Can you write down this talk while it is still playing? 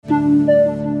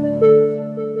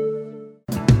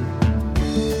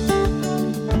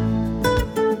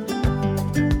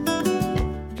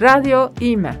Radio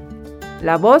IMA,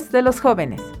 la voz de los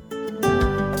jóvenes.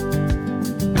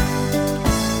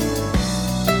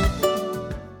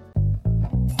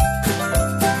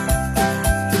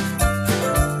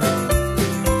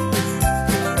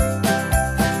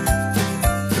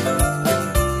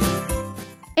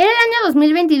 Era el año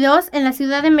 2022 en la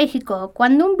Ciudad de México,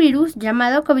 cuando un virus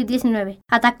llamado COVID-19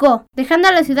 atacó, dejando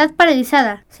a la ciudad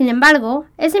paralizada. Sin embargo,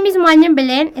 ese mismo año en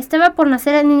Belén estaba por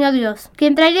nacer el Niño Dios,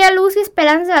 quien traería luz y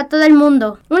esperanza a todo el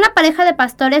mundo. Una pareja de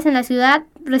pastores en la ciudad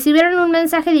recibieron un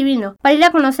mensaje divino para ir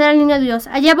a conocer al Niño Dios.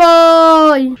 ¡Allá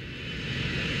voy!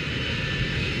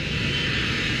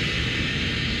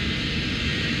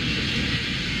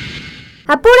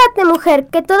 Apúrate, mujer,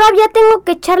 que todavía tengo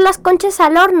que echar las conchas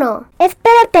al horno.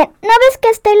 Espérate, ¿no ves que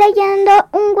estoy leyendo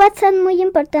un WhatsApp muy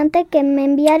importante que me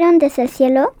enviaron desde el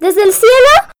cielo? ¿Desde el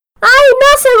cielo? ¡Ay,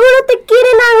 no! Seguro te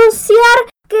quieren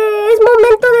anunciar que es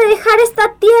momento de dejar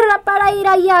esta tierra para ir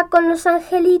allá con los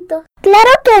angelitos.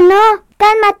 ¡Claro que no!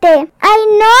 ¡Cálmate! ¡Ay,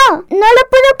 no! ¡No lo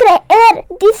puedo creer!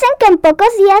 Dicen que en pocos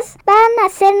días va a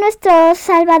nacer nuestro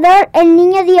Salvador, el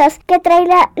Niño Dios, que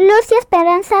traerá luz y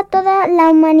esperanza a toda la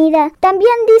humanidad.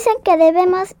 También dicen que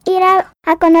debemos ir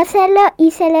a conocerlo y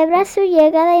celebrar su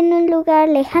llegada en un lugar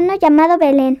lejano llamado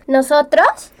Belén.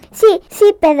 ¿Nosotros? Sí,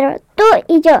 Pedro, tú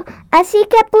y yo. Así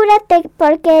que apúrate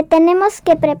porque tenemos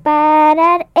que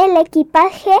preparar el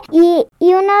equipaje y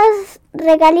unos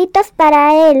regalitos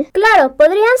para él. Claro,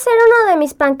 podrían ser uno de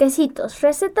mis panquecitos,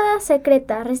 receta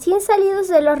secreta, recién salidos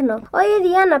del horno. Oye,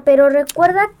 Diana, pero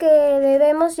recuerda que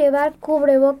debemos llevar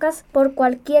cubrebocas por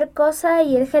cualquier cosa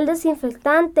y el gel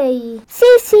desinfectante y...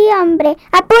 Sí, hombre,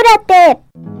 apúrate.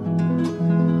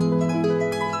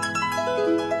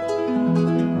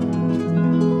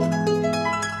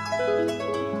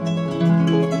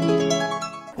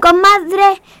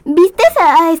 Comadre, ¿viste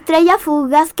esa estrella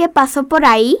fugaz que pasó por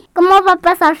ahí? ¿Cómo va a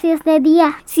pasar si es de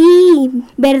día? Sí,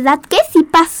 ¿verdad que sí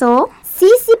pasó? Sí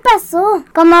pasó.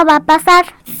 ¿Cómo va a pasar?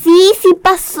 Sí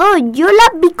pasó. Yo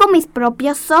la vi con mis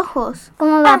propios ojos.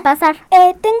 ¿Cómo va a pasar?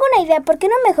 Tengo una idea. ¿Por qué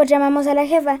no mejor llamamos a la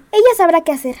jefa? Ella sabrá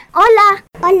qué hacer.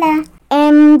 Hola.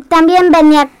 También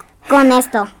venía con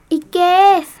esto. ¿Y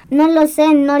qué es? No lo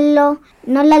sé,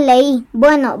 no la leí.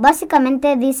 Bueno,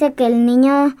 básicamente dice que el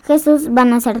niño Jesús va a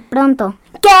nacer pronto.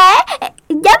 ¿Qué?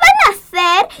 ¿Ya van a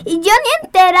nacer? Y yo ni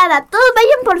enterada. Todos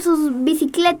vayan por sus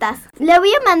bicicletas. Le voy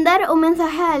a mandar un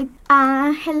mensaje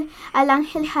al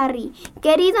ángel Harry.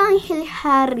 Querido ángel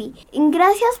Harry,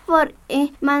 gracias por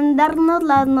mandarnos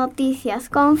las noticias.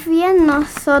 Confía en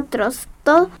nosotros.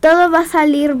 Todo va a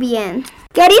salir bien.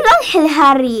 Querido ángel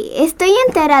Harry, estoy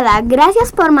enterada.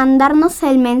 Gracias por mandarnos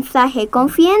el mensaje.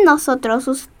 Confía en nosotros.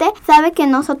 Usted sabe que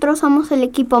nosotros somos el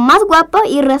equipo más guapo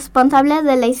y responsable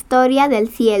de la historia del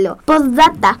cielo.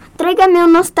 Postdata, tráigame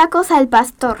unos tacos al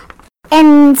pastor.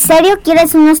 ¿En serio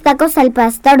quieres unos tacos al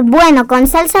pastor? Bueno, ¿con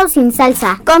salsa o sin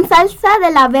salsa? Con salsa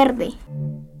de la verde.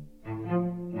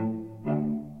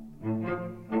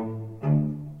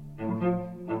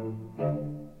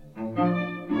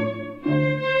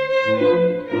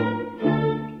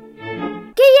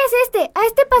 A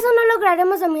este paso no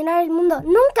lograremos dominar el mundo.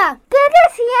 ¡Nunca! ¿Qué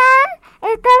decían?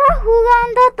 Estaba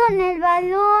jugando con el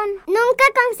balón. Nunca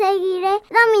conseguiré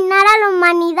dominar a la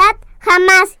humanidad.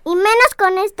 Jamás. Y menos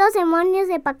con estos demonios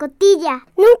de pacotilla.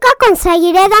 Nunca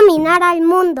conseguiré dominar al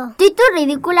mundo. Tú y tu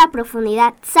ridícula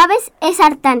profundidad, ¿sabes? Es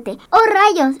hartante. ¡Oh,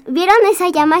 rayos! ¿Vieron esa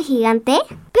llama gigante?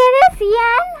 ¿Qué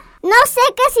decían? No sé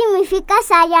qué significa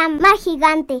esa llama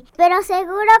gigante, pero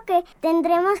seguro que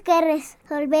tendremos que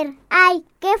resolver. ¡Ay,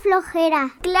 qué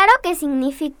flojera! Claro que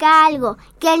significa algo,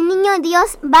 que el niño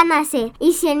Dios va a nacer.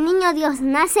 Y si el niño Dios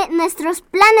nace, nuestros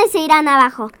planes se irán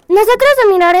abajo. Nosotros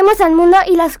dominaremos al mundo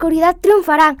y la oscuridad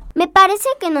triunfará. Me parece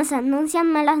que nos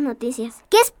anuncian malas noticias.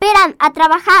 ¿Qué esperan? ¡A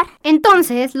trabajar!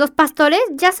 Entonces, los pastores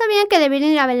ya sabían que debían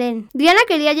ir a Belén. Diana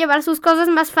quería llevar sus cosas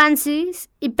más fancies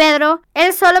y Pedro,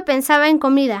 él solo pensaba en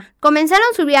comida. Comenzaron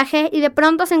su viaje y de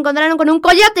pronto se encontraron con un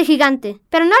coyote gigante,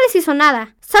 pero no les hizo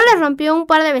nada. Solo les rompió un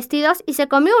par de vestidos y se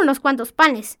comió unos cuantos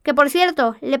panes, que por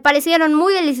cierto, le parecieron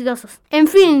muy deliciosos. En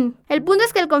fin, el punto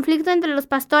es que el conflicto entre los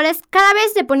pastores cada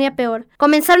vez se ponía peor.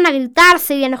 Comenzaron a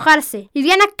gritarse y a enojarse, y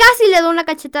Diana casi le dio una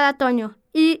cachetada a Toño.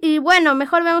 Y bueno,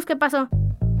 mejor vemos qué pasó.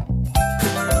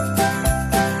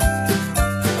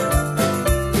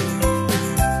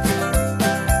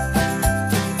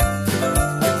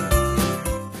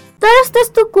 Todo esto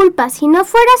es tu culpa. Si no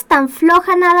fueras tan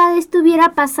floja, nada de esto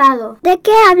hubiera pasado. ¿De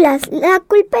qué hablas? La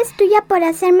culpa es tuya por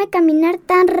hacerme caminar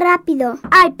tan rápido.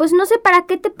 Ay, pues no sé para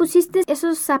qué te pusiste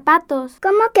esos zapatos.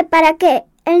 ¿Cómo que para qué?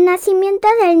 el nacimiento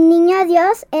del niño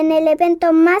Dios en el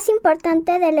evento más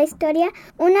importante de la historia,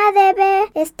 una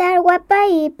debe estar guapa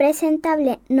y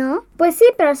presentable, ¿no? Pues sí,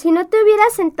 pero si no te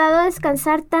hubieras sentado a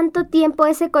descansar tanto tiempo,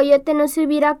 ese coyote no se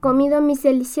hubiera comido mis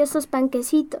deliciosos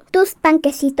panquecitos. ¿Tus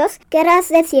panquecitos? Querrás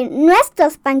decir,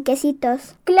 nuestros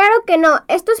panquecitos. Claro que no,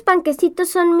 estos panquecitos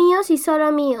son míos y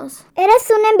solo míos. Eres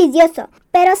un envidioso,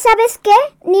 pero ¿sabes qué?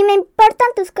 Ni me importan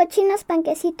tus cochinos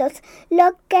panquecitos.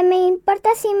 Lo que me importa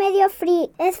si medio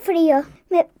es frío.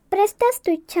 ¿Me prestas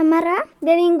tu chamarra?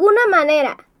 De ninguna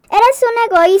manera. Eres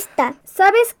un egoísta.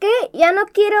 ¿Sabes qué? Ya no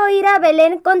quiero ir a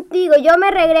Belén contigo. Yo me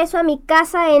regreso a mi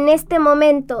casa en este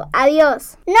momento.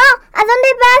 Adiós. No, ¿a dónde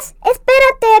vas?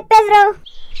 Espérate, Pedro.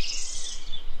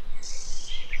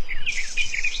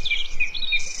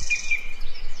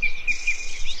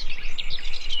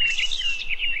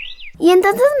 Y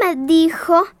entonces me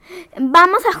dijo,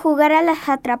 vamos a jugar a las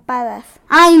atrapadas.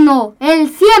 ¡Ay, no! Él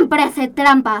siempre hace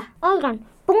trampa. Oigan,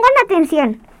 pongan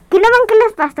atención. ¿Que no ven que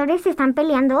los pastores se están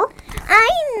peleando?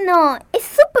 ¡Ay, no! Es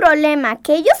su problema,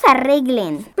 que ellos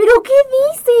arreglen. ¿Pero qué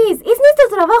dices? Es nuestro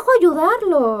trabajo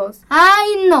ayudarlos.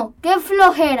 ¡Ay, no! ¡Qué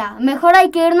flojera! Mejor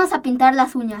hay que irnos a pintar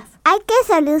las uñas. Hay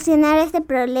que solucionar este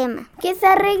problema. Que se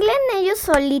arreglen ellos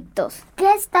solitos.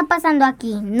 ¿Qué está pasando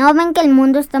aquí? ¿No ven que el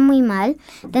mundo está muy mal?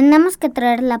 Tenemos que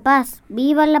traer la paz.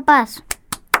 ¡Viva la paz!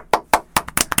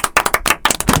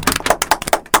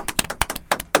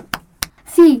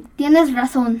 Sí, tienes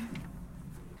razón.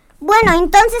 Bueno,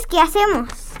 entonces, ¿qué hacemos?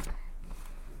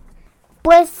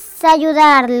 Pues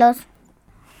ayudarlos.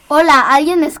 Hola,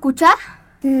 ¿alguien me escucha?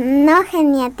 No,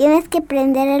 genia, tienes que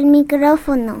prender el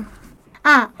micrófono.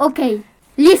 Ah, ok.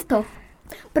 Listo.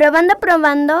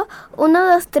 Probando.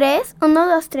 1, 2, 3. 1,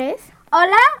 2, 3.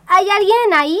 Hola, ¿hay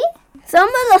alguien ahí?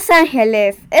 Somos los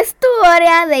ángeles. Es tu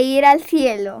hora de ir al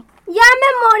cielo. ¡Ya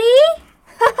me morí!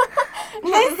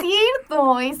 No es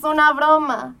cierto, es una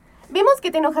broma. Vimos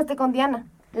que te enojaste con Diana.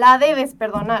 La debes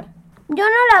perdonar. Yo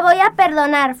no la voy a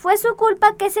perdonar. Fue su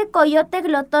culpa que ese coyote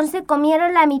glotón se comiera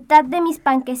la mitad de mis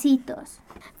panquecitos.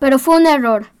 Pero fue un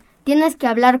error. Tienes que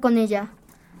hablar con ella.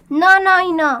 No.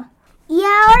 ¿Y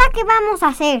ahora qué vamos a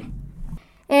hacer?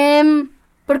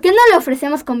 ¿Por qué no le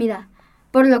ofrecemos comida?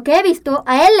 Por lo que he visto,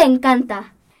 a él le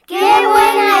encanta. ¡Qué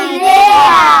buena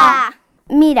idea!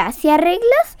 Mira, si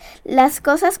arreglas las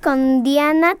cosas con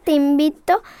Diana, te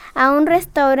invito a un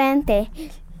restaurante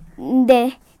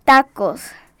de tacos.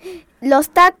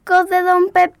 Los tacos de Don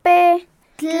Pepe.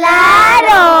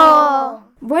 ¡Claro!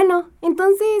 Bueno,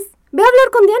 entonces, ve a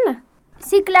hablar con Diana.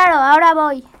 Sí, claro, ahora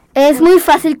voy. Es muy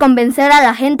fácil convencer a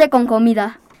la gente con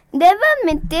comida. Debo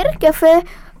admitir que fue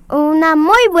una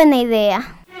muy buena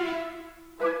idea.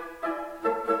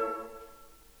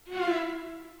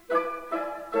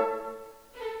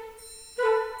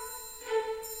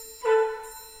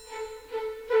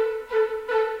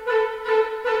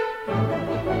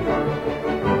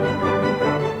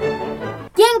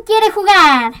 ¿Quién quiere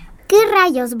jugar? ¿Qué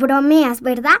rayos? Bromeas,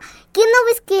 ¿verdad? ¿Qué no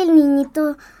ves que el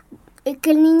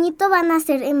niñito va a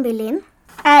nacer en Belén?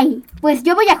 Ay, pues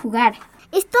yo voy a jugar.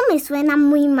 Esto me suena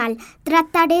muy mal.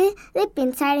 Trataré de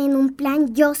pensar en un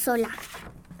plan yo sola.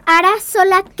 ¿Hará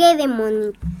sola qué,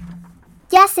 demonio?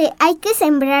 Ya sé, hay que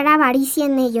sembrar avaricia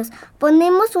en ellos.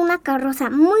 Ponemos una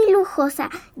carroza muy lujosa,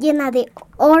 llena de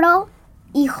oro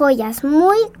y joyas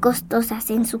muy costosas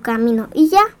en su camino. Y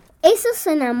ya. Eso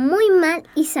suena muy mal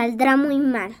y saldrá muy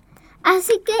mal.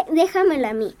 Así que déjamelo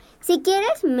a mí. Si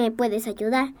quieres, me puedes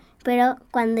ayudar. Pero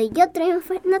cuando yo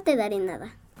triunfe, no te daré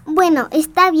nada. Bueno,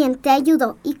 está bien, te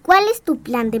ayudo. ¿Y cuál es tu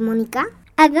plan, demónica?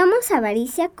 Hagamos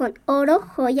avaricia con oro,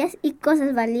 joyas y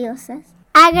cosas valiosas.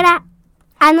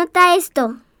 Anota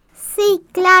esto. Sí,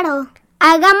 claro.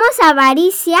 Hagamos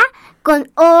avaricia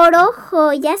con oro,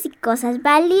 joyas y cosas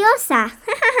valiosas.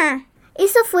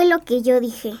 Eso fue lo que yo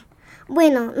dije.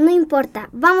 Bueno, no importa,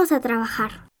 vamos a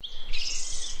trabajar.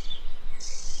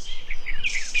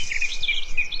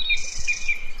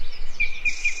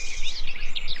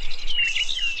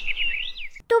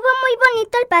 Estuvo muy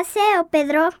bonito el paseo,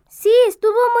 Pedro. Sí,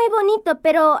 estuvo muy bonito,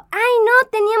 pero... ¡Ay, no!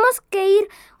 Teníamos que ir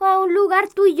a un lugar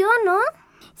tú y yo, ¿no?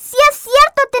 ¡Sí es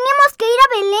cierto! ¡Tenemos que ir a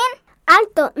Belén!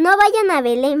 Alto, no vayan a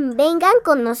Belén, vengan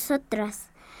con nosotras.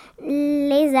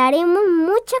 Les daremos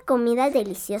mucha comida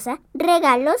deliciosa,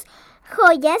 regalos,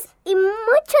 joyas y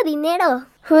mucho dinero.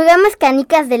 Jugamos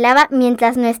canicas de lava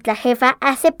mientras nuestra jefa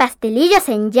hace pastelillos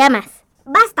en llamas.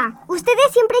 Basta,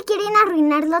 ustedes siempre quieren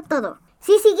arruinarlo todo.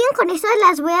 Si siguen con eso,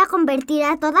 las voy a convertir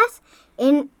a todas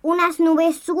en unas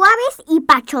nubes suaves y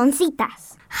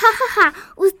pachoncitas. Ja, ja, ja.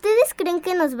 Ustedes creen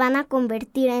que nos van a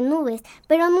convertir en nubes,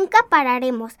 pero nunca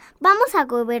pararemos. Vamos a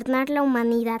gobernar la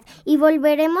humanidad y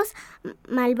volveremos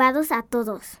malvados a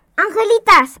todos.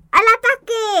 ¡Angelitas, al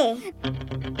ataque!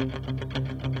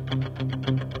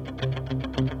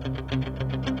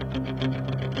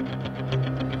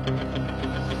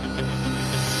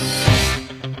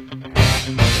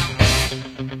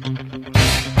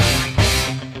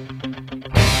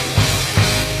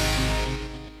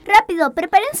 Rápido,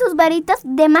 preparen sus varitas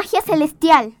de magia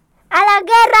celestial. ¡A la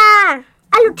guerra!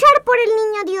 ¡A luchar por el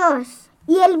niño Dios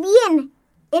y el bien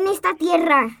en esta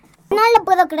tierra! No lo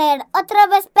puedo creer. ¿Otra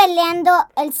vez peleando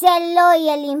el cielo y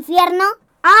el infierno?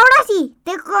 Ahora sí,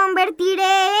 te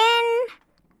convertiré en...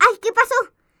 ¡Ay, qué pasó!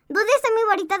 ¿Dónde está mi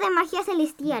varita de magia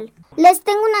celestial? Les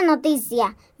tengo una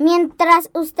noticia. Mientras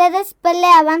ustedes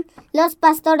peleaban, los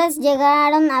pastores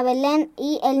llegaron a Belén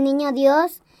y el niño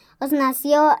Dios os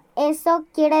nació. Eso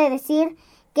quiere decir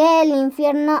que el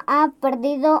infierno ha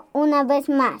perdido una vez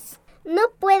más. No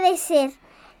puede ser.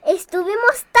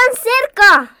 Estuvimos tan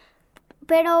cerca.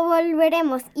 Pero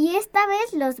volveremos y esta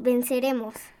vez los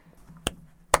venceremos.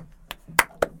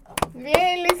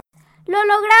 Bien, Luis. ¡Lo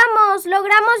logramos!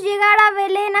 ¡Logramos llegar a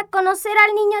Belén a conocer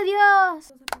al niño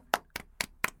Dios!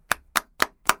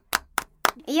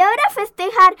 Y ahora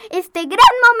festejar este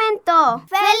gran momento.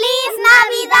 ¡Feliz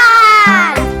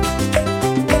Navidad!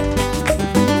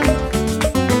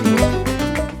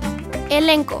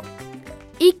 Elenco: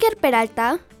 Iker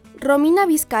Peralta, Romina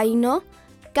Vizcaíno,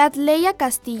 Catleya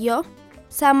Castillo,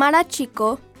 Samara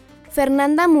Chico,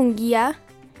 Fernanda Munguía,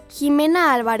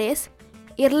 Jimena Álvarez,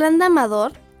 Irlanda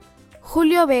Amador,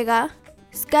 Julio Vega,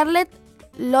 Scarlett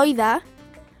Loida,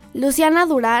 Luciana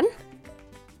Durán,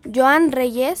 Joan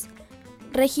Reyes,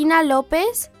 Regina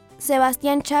López,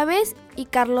 Sebastián Chávez y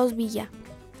Carlos Villa.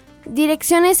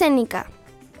 Dirección escénica: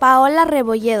 Paola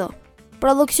Rebolledo.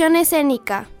 Producción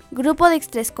escénica: Grupo de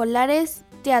Extraescolares,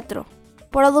 Teatro.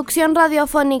 Producción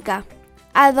radiofónica: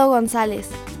 Aldo González.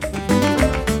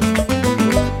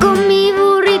 Con mi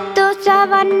burrito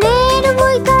sabanero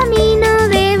voy camino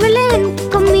de Belén.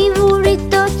 Con mi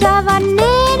burrito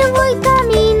sabanero voy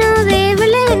camino de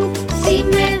Belén. Si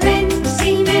me ven,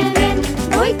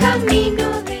 voy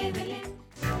camino de Belén.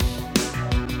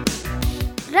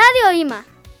 Radio IMA,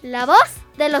 la voz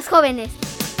de los jóvenes.